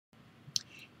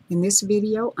In this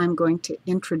video, I'm going to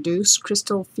introduce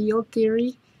crystal field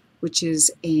theory, which is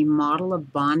a model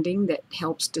of bonding that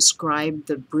helps describe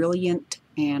the brilliant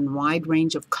and wide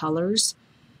range of colors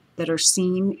that are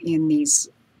seen in these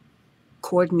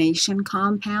coordination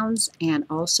compounds and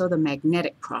also the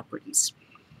magnetic properties.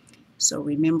 So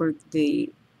remember,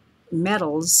 the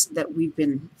metals that we've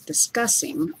been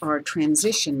discussing are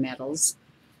transition metals,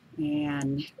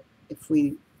 and if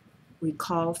we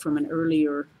recall from an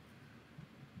earlier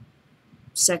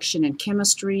section in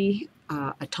chemistry,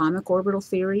 atomic orbital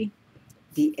theory,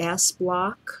 the s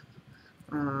block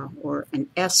or an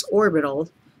s orbital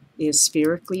is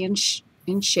spherically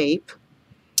in shape,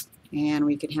 and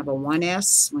we can have a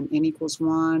 1s when n equals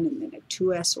 1, and then a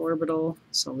 2s orbital.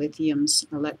 So lithium's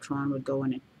electron would go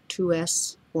in a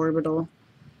 2s orbital,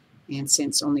 and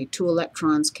since only 2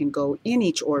 electrons can go in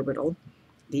each orbital,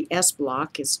 the s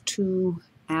block is 2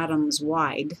 atoms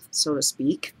wide, so to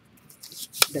speak.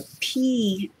 The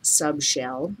p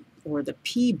subshell, or the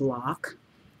p block,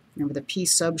 remember the p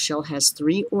subshell has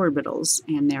 3 orbitals,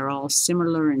 and they're all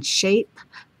similar in shape,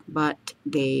 but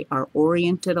they are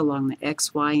oriented along the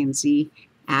x, y, and z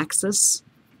axis.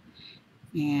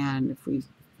 And if we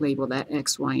label that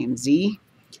x, y, and z,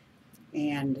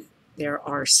 and there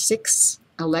are 6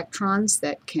 electrons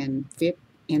that can fit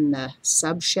in the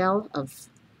subshell of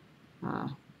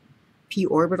p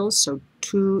orbitals, so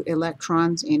 2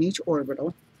 electrons in each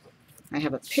orbital. I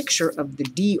have a picture of the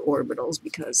d orbitals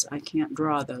because I can't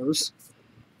draw those,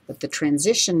 but the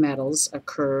transition metals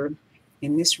occur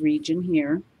in this region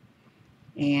here,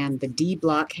 and the d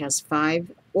block has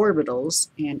 5 orbitals,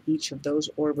 and each of those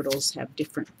orbitals have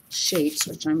different shapes,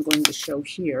 which I'm going to show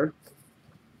here.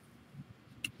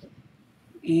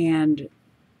 And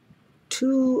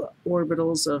 2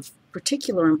 orbitals of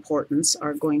particular importance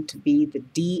are going to be the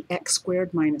dx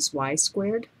squared minus y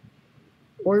squared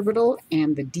orbital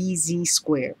and the dz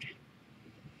squared.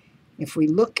 If we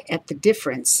look at the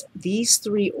difference, these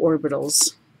 3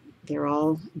 orbitals, they're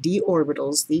all d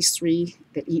orbitals, these 3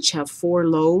 that each have 4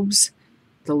 lobes.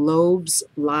 The lobes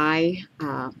lie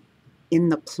in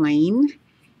the plane,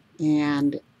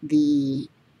 and the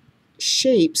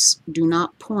shapes do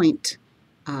not point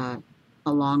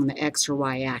along the x or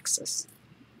y axis.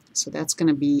 So that's going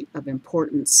to be of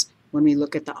importance when we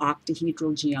look at the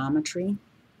octahedral geometry.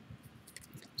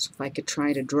 So if I could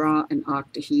try to draw an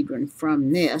octahedron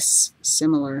from this,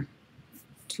 similar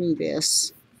to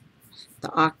this, the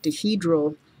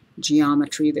octahedral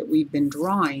geometry that we've been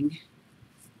drawing,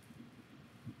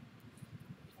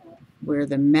 where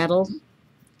the metal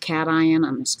cation,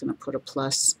 I'm just going to put a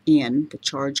plus in, the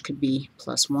charge could be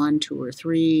 +1, 2, or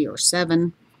 3, or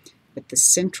 7, but the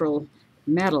central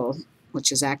metal,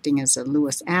 which is acting as a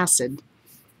Lewis acid,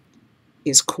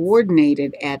 is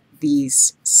coordinated at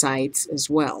these sites as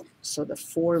well. So the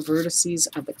 4 vertices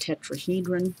of a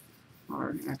tetrahedron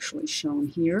are actually shown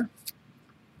here.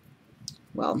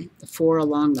 Well, the 4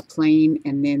 along the plane,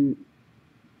 and then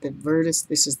the vertex,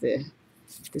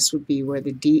 this would be where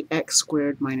the dx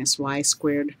squared minus y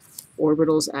squared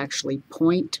orbitals actually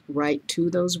point right to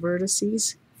those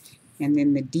vertices, and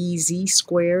then the dz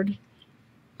squared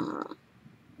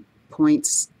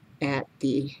points at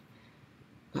the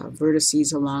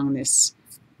vertices along this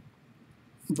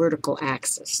vertical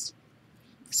axis.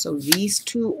 So these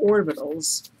 2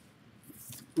 orbitals,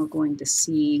 we're going to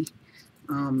see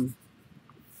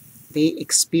they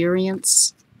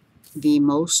experience the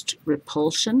most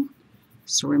repulsion.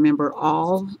 So remember,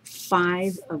 all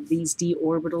 5 of these d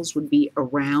orbitals would be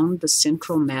around the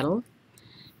central metal.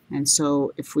 And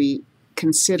so if we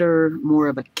consider more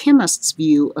of a chemist's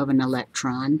view of an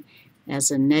electron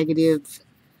as a negative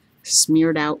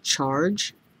smeared out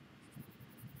charge,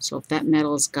 so if that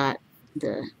metal's got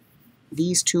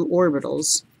these 2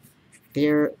 orbitals,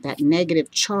 that negative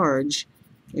charge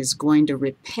is going to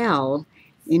repel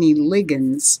any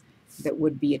ligands that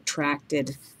would be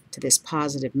attracted to this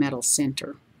positive metal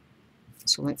center.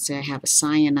 So let's say I have a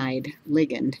cyanide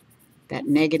ligand. That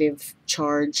negative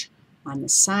charge on the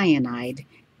cyanide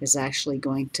is actually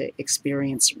going to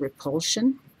experience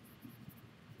repulsion.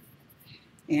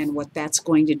 And what that's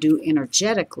going to do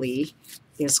energetically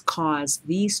is cause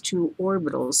these 2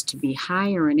 orbitals to be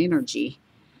higher in energy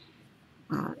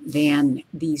than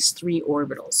these 3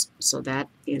 orbitals. So that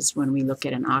is when we look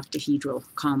at an octahedral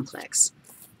complex.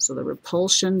 So the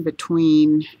repulsion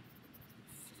between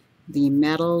the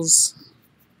metals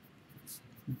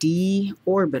d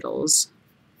orbitals,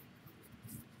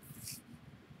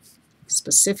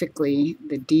 specifically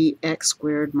the dx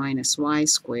squared minus y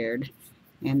squared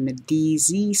and the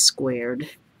dz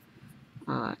squared,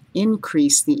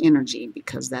 increase the energy,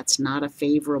 because that's not a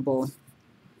favorable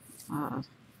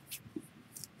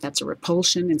That's a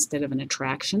repulsion instead of an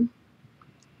attraction.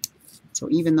 So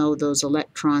even though those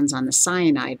electrons on the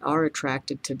cyanide are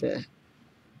attracted to the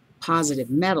positive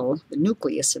metal, the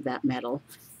nucleus of that metal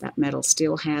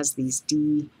still has these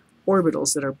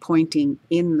d-orbitals that are pointing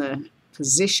in the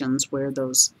positions where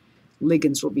those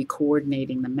ligands will be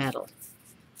coordinating the metal.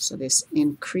 So this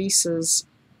increases,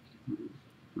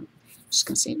 I'm just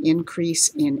going to say increase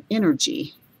in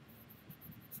energy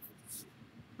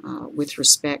with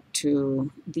respect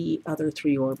to the other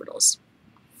three orbitals.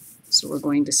 So we're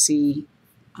going to see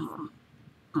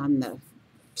on the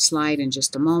slide in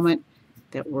just a moment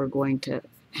that we're going to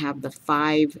have the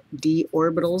 5 d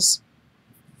orbitals,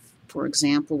 for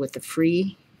example, with the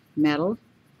free metal.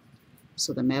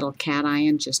 So the metal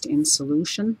cation just in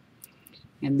solution.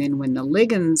 And then when the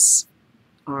ligands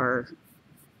are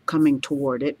coming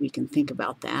toward it, we can think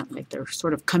about that like they're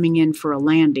sort of coming in for a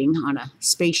landing on a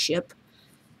spaceship.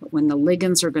 But when the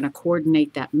ligands are going to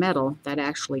coordinate that metal, that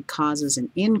actually causes an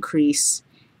increase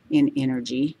in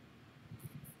energy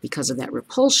because of that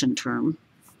repulsion term.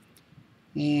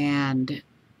 And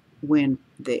when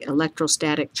the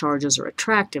electrostatic charges are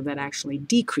attractive, that actually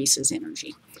decreases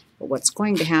energy. But what's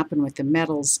going to happen with the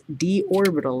metal's d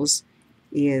orbitals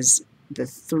is the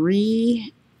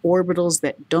 3 orbitals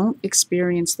that don't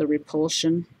experience the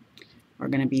repulsion are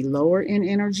going to be lower in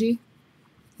energy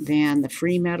than the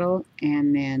free metal,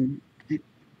 and then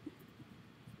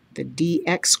the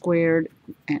dx squared,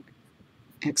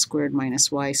 x squared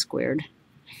minus y squared,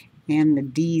 and the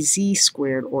dz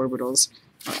squared orbitals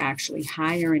are actually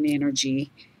higher in energy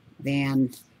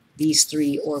than these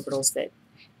 3 orbitals that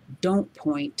don't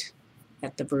point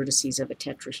at the vertices of a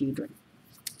tetrahedron.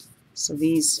 So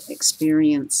these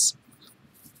experience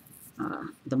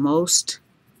the most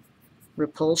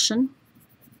repulsion.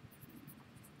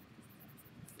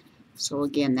 So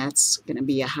again, that's going to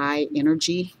be a high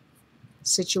energy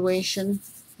situation,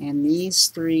 and these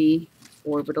 3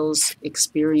 orbitals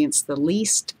experience the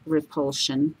least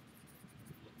repulsion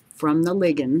from the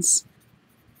ligands,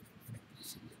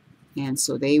 and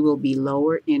so they will be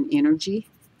lower in energy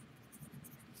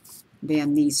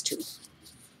than these 2.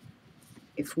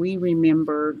 If we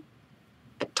remember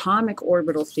atomic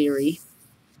orbital theory,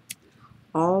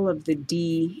 all of the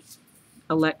d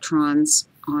electrons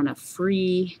on a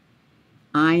free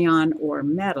ion or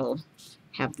metal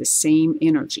have the same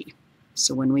energy.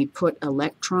 So when we put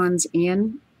electrons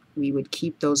in, we would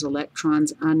keep those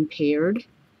electrons unpaired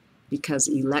because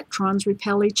electrons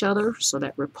repel each other. So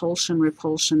that repulsion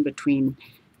between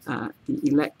the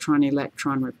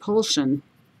electron-electron repulsion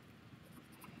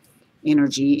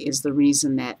energy is the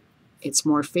reason that it's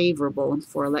more favorable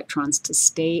for electrons to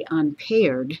stay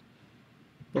unpaired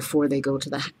before they go to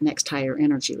the next higher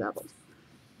energy level.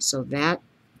 So that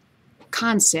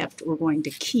concept we're going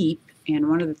to keep, and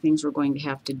one of the things we're going to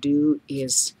have to do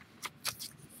is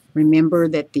remember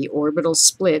that the orbitals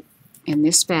split in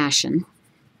this fashion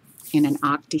in an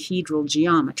octahedral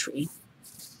geometry.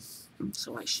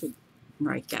 So I should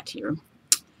write that here.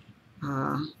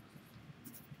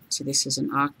 So this is an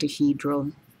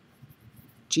octahedral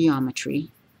geometry,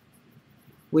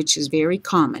 which is very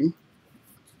common.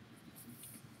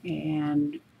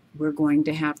 And we're going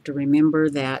to have to remember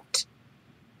that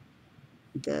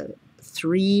the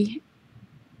 3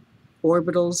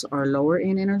 orbitals are lower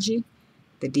in energy.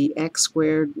 The dx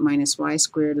squared minus y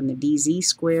squared and the dz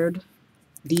squared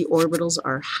d orbitals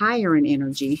are higher in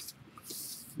energy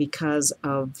because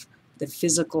of the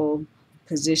physical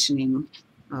positioning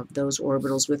of those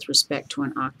orbitals with respect to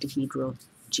an octahedral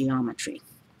geometry.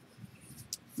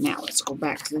 Now let's go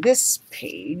back to this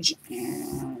page,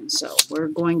 and so we're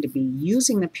going to be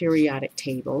using the periodic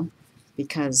table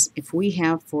because if we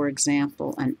have, for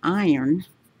example, an iron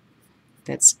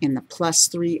that's in the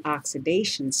 +3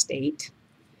 oxidation state,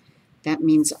 that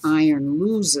means iron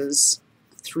loses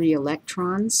 3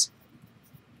 electrons.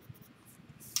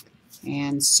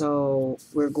 And so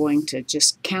we're going to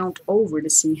just count over to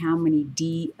see how many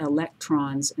d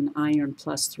electrons an iron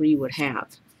 +3 would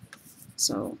have.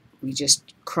 So we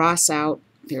just cross out,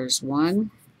 there's 1,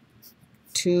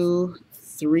 2,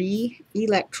 3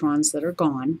 electrons that are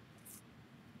gone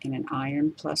in an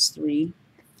iron +3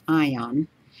 ion.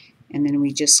 And then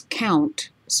we just count,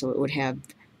 so it would have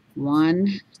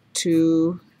 1,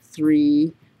 2,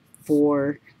 3,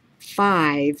 4,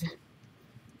 5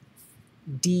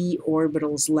 d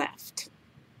orbitals left.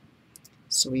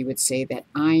 So we would say that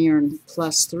iron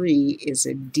 +3 is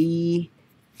a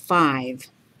d5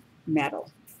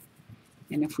 metal.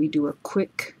 And if we do a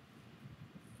quick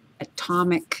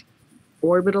atomic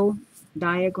orbital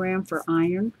diagram for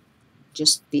iron,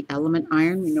 just the element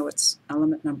iron, we know it's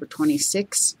element number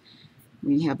 26.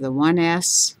 we have the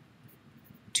 1s,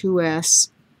 2s,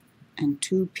 and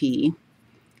 2p,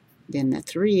 then the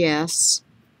 3s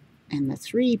and the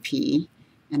 3p,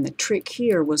 and the trick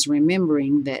here was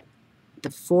remembering that the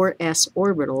 4s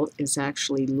orbital is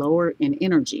actually lower in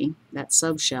energy, that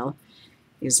subshell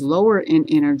is lower in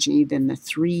energy than the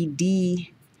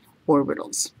 3d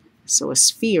orbitals. So a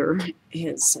sphere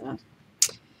is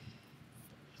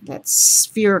that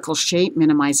spherical shape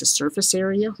minimizes surface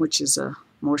area, which is a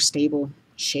more stable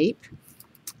shape.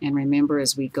 And remember,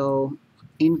 as we go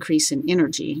increase in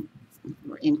energy,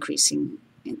 we're increasing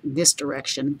in this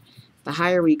direction, the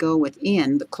higher we go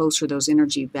within, the closer those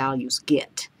energy values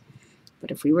get.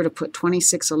 But if we were to put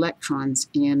 26 electrons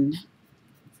in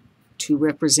to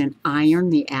represent iron,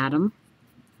 the atom,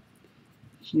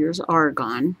 here's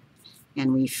argon,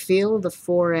 and we fill the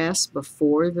 4s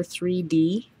before the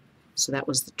 3d, so that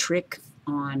was the trick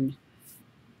on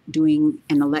doing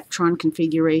an electron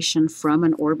configuration from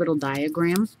an orbital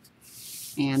diagram.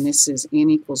 And this is n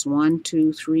equals 1,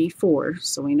 2, 3, 4.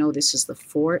 So we know this is the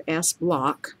 4s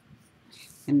block,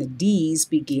 and the d's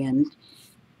begin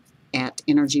at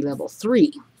energy level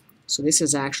 3. So this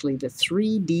is actually the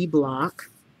 3d block.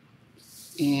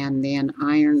 And then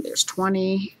iron, there's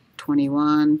 20,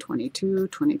 21, 22,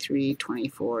 23,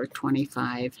 24,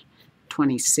 25,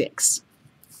 26.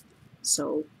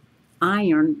 So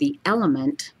iron, the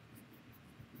element,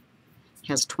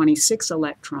 has 26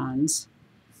 electrons,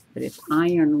 but if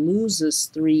iron loses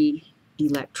 3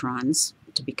 electrons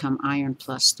to become iron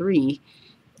plus 3,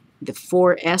 the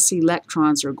 4s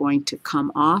electrons are going to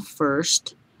come off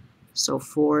first, so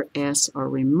 4s are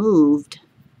removed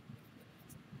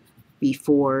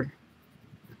before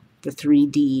the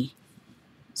 3d.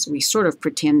 So we sort of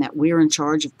pretend that we're in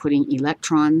charge of putting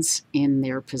electrons in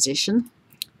their position,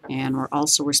 and we're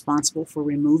also responsible for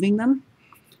removing them.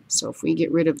 So if we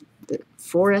get rid of the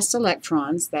 4s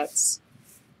electrons, that's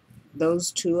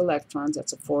those 2 electrons,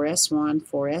 that's a 4s1,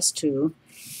 4s2,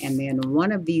 and then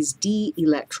one of these d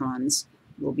electrons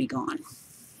will be gone.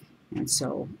 And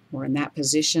so we're in that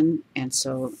position, and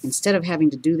so instead of having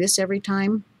to do this every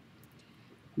time,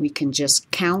 we can just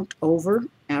count over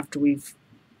after we've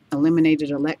eliminated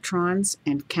electrons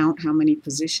and count how many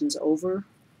positions over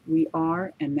we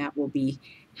are, and that will be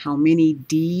how many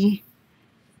d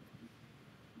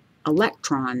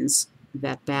electrons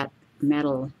that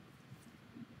metal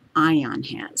ion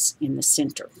has in the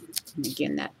center. And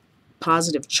again, that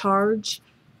positive charge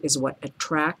is what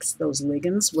attracts those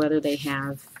ligands, whether they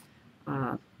have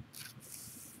a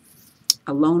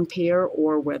lone pair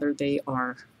or whether they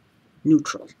are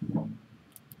neutral,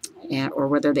 or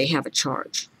whether they have a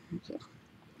charge. Okay.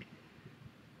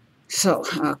 So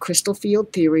crystal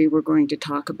field theory we're going to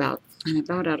talk about. I'm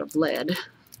about out of lead.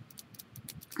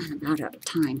 I'm about out of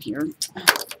time here.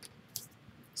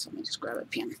 So let me just grab a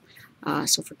pen.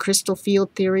 So for crystal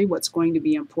field theory, what's going to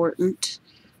be important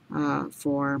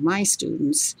for my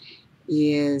students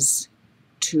is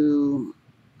to,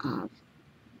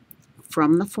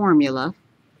 from the formula,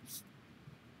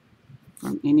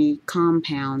 from any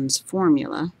compound's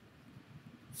formula,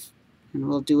 and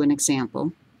we'll do an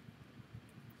example,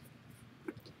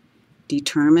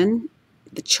 determine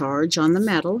the charge on the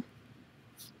metal,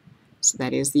 so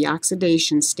that is the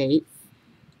oxidation state,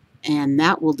 and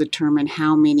that will determine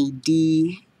how many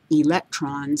d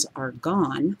electrons are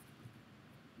gone,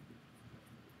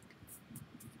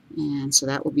 and so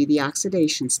that will be the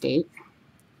oxidation state.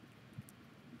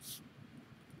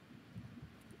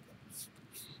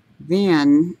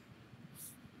 Then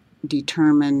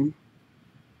determine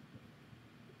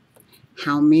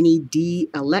how many d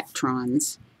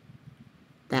electrons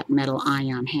that metal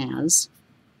ion has.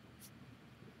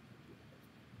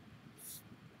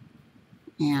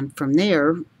 And from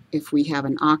there, if we have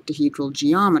an octahedral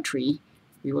geometry,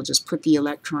 we will just put the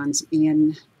electrons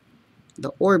in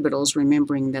the orbitals,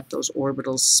 remembering that those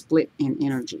orbitals split in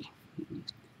energy.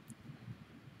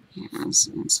 Yes,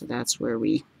 and so that's where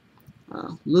we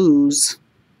lose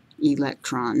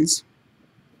electrons.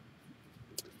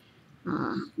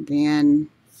 Then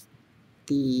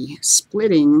the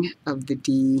splitting of the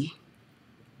d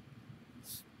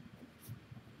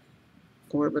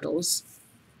orbitals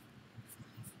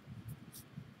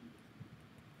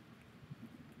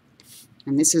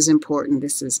and this is important,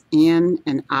 this is in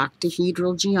an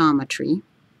octahedral geometry.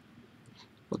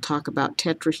 We'll talk about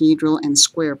tetrahedral and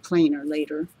square planar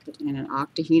later, but in an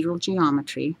octahedral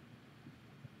geometry,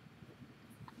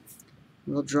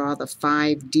 we'll draw the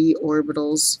 5 d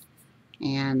orbitals,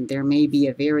 and there may be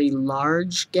a very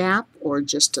large gap or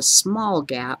just a small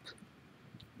gap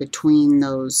between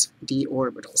those d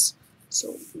orbitals.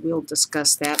 So we'll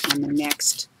discuss that on the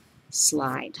next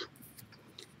slide.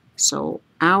 So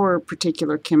our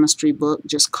particular chemistry book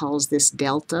just calls this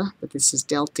delta, but this is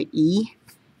delta E.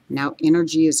 Now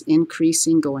energy is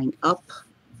increasing, going up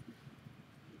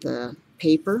the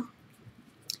paper.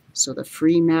 So the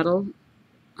free metal,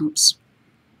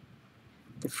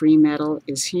 the free metal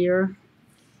is here,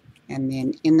 and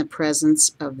then in the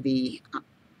presence of the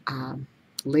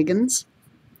ligands.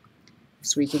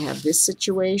 So we could have this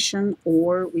situation,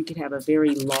 or we could have a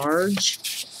very large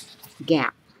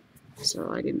gap.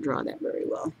 So I didn't draw that very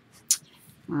well.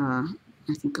 I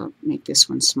think I'll make this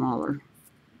one smaller.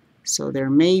 So there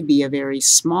may be a very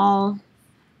small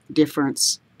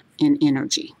difference in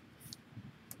energy.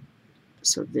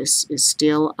 So this is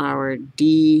still our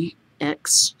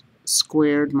dx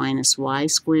squared minus y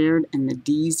squared and the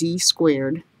dz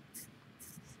squared.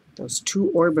 Those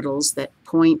two orbitals that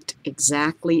point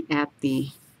exactly at the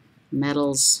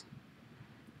metal's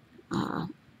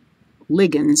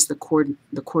ligands,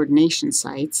 the coordination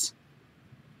sites.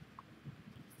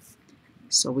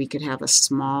 So we could have a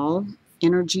small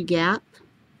energy gap,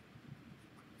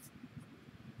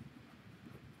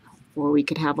 or we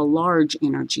could have a large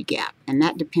energy gap, and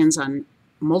that depends on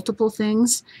multiple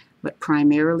things, but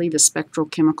primarily the spectral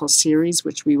chemical series,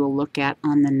 which we will look at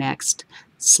on the next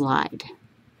slide.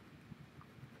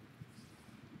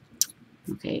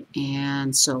 Okay,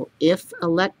 and so if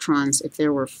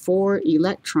there were 4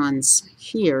 electrons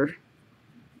here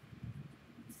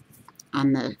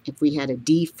on if we had a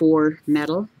D4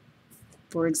 metal,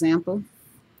 for example,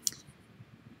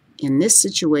 in this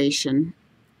situation,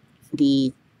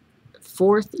 the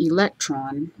 4th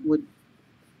electron would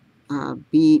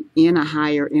be in a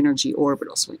higher energy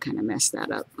orbital. So I kind of messed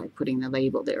that up by putting the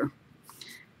label there.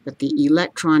 But the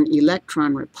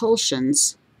electron-electron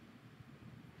repulsions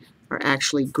are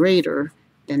actually greater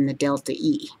than the delta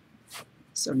E.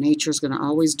 So nature's going to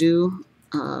always do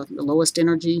the lowest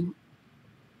energy,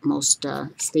 most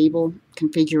stable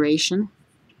configuration.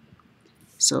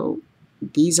 So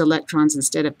these electrons,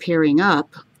 instead of pairing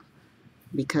up,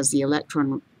 because the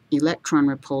electron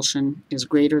repulsion is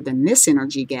greater than this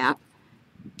energy gap,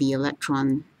 the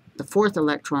 4th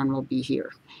electron will be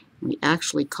here. We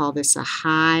actually call this a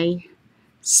high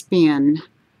spin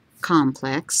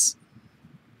complex.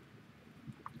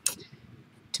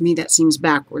 To me that seems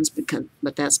backwards,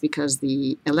 but that's because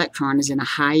the electron is in a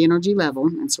high energy level,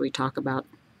 and so we talk about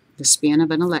the spin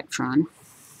of an electron.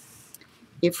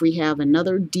 If we have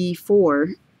another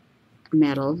D4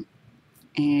 metal,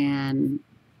 and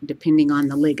depending on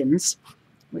the ligands,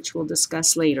 which we'll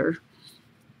discuss later,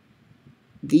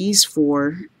 these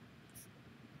 4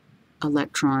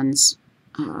 electrons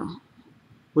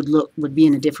would be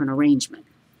in a different arrangement.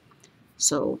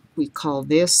 So we call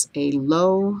this a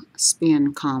low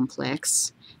spin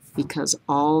complex because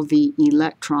all the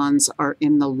electrons are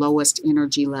in the lowest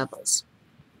energy levels.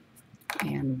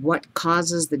 And what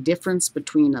causes the difference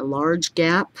between a large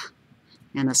gap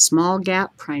and a small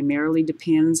gap primarily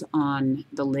depends on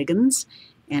the ligands,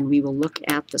 and we will look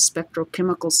at the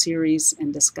spectrochemical series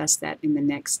and discuss that in the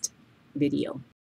next video.